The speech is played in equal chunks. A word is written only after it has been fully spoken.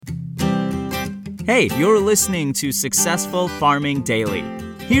Hey, you're listening to Successful Farming Daily.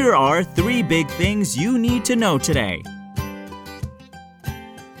 Here are 3 big things you need to know today.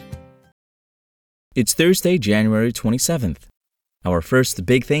 It's Thursday, January 27th. Our first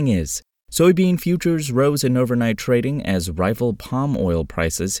big thing is soybean futures rose in overnight trading as rival palm oil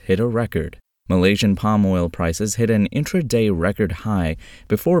prices hit a record. Malaysian palm oil prices hit an intraday record high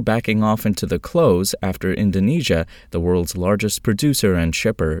before backing off into the close after Indonesia, the world's largest producer and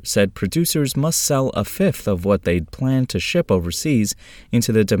shipper, said producers must sell a fifth of what they'd planned to ship overseas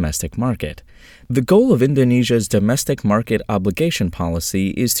into the domestic market. The goal of Indonesia's domestic market obligation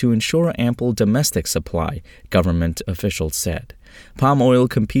policy is to ensure ample domestic supply, government officials said. Palm oil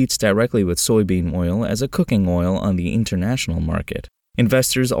competes directly with soybean oil as a cooking oil on the international market.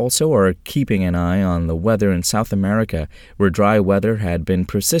 Investors also are keeping an eye on the weather in South America, where dry weather had been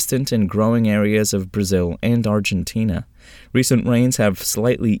persistent in growing areas of Brazil and Argentina. Recent rains have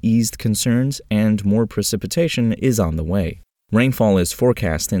slightly eased concerns, and more precipitation is on the way. Rainfall is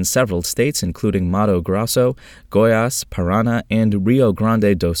forecast in several states, including Mato Grosso, Goiás, Paraná, and Rio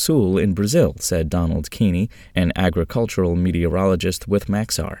Grande do Sul in Brazil, said Donald Keeney, an agricultural meteorologist with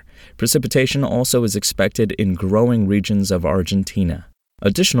Maxar. Precipitation also is expected in growing regions of Argentina.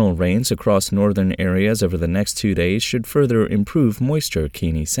 Additional rains across northern areas over the next 2 days should further improve moisture,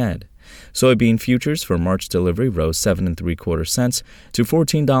 Keeney said. Soybean futures for March delivery rose 7 3/4 cents to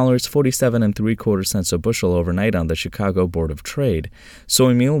 $14.47 3/4 a bushel overnight on the Chicago Board of Trade.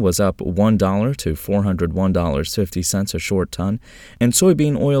 Soy meal was up $1 to $401.50 a short ton, and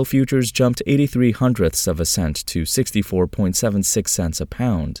soybean oil futures jumped 0.83 of a cent to 64.76 cents a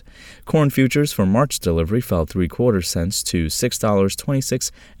pound. Corn futures for March delivery fell 3/4 cents to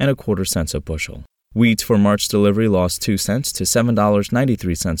 $6.26 1/4 cents a bushel. Wheat for March delivery lost 2 cents to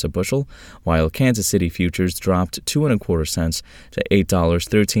 $7.93 a bushel, while Kansas City futures dropped 2 1/4 cents to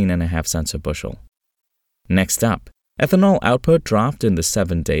 $8.13 1/2 a bushel. Next up, ethanol output dropped in the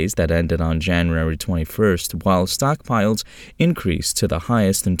 7 days that ended on January 21st, while stockpiles increased to the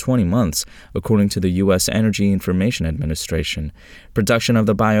highest in 20 months, according to the U.S. Energy Information Administration. Production of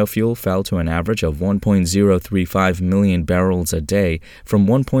the biofuel fell to an average of 1.035 million barrels a day from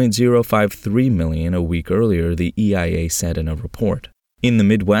 1.053 million a week earlier, the EIA said in a report. In the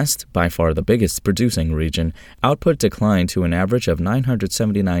Midwest, by far the biggest producing region, output declined to an average of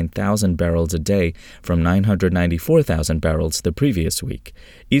 979,000 barrels a day from 994,000 barrels the previous week.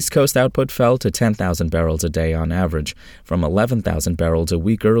 East Coast output fell to 10,000 barrels a day on average from 11,000 barrels a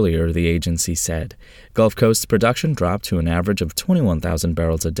week earlier, the agency said. Gulf Coast production dropped to an average of 21,000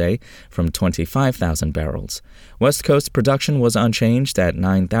 barrels a day from 25,000 barrels. West Coast production was unchanged at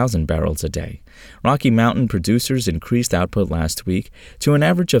 9,000 barrels a day. Rocky Mountain producers increased output last week to an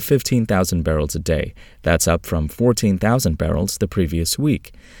average of 15,000 barrels a day. That's up from 14,000 barrels the previous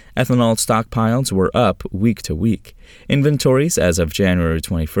week. Ethanol stockpiles were up week to week. Inventories as of January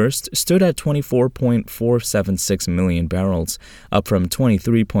 21st stood at 24.476 million barrels, up from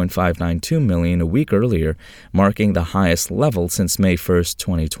 23.592 million a week earlier, marking the highest level since May 1st,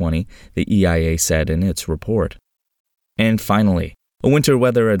 2020, the EIA said in its report. And finally, a winter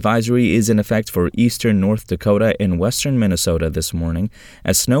weather advisory is in effect for eastern North Dakota and western Minnesota this morning,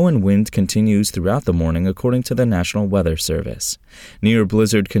 as snow and wind continues throughout the morning, according to the National Weather Service. Near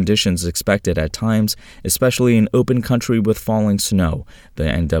blizzard conditions expected at times, especially in open country with falling snow, the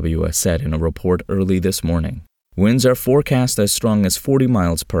NWS said in a report early this morning. Winds are forecast as strong as 40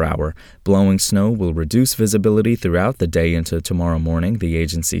 miles per hour. Blowing snow will reduce visibility throughout the day into tomorrow morning, the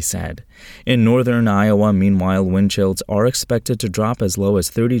agency said. In northern Iowa, meanwhile, wind chills are expected to drop as low as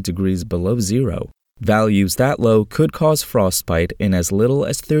 30 degrees below zero. Values that low could cause frostbite in as little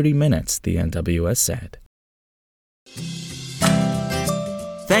as 30 minutes, the NWS said.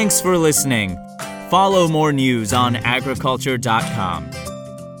 Thanks for listening. Follow more news on agriculture.com.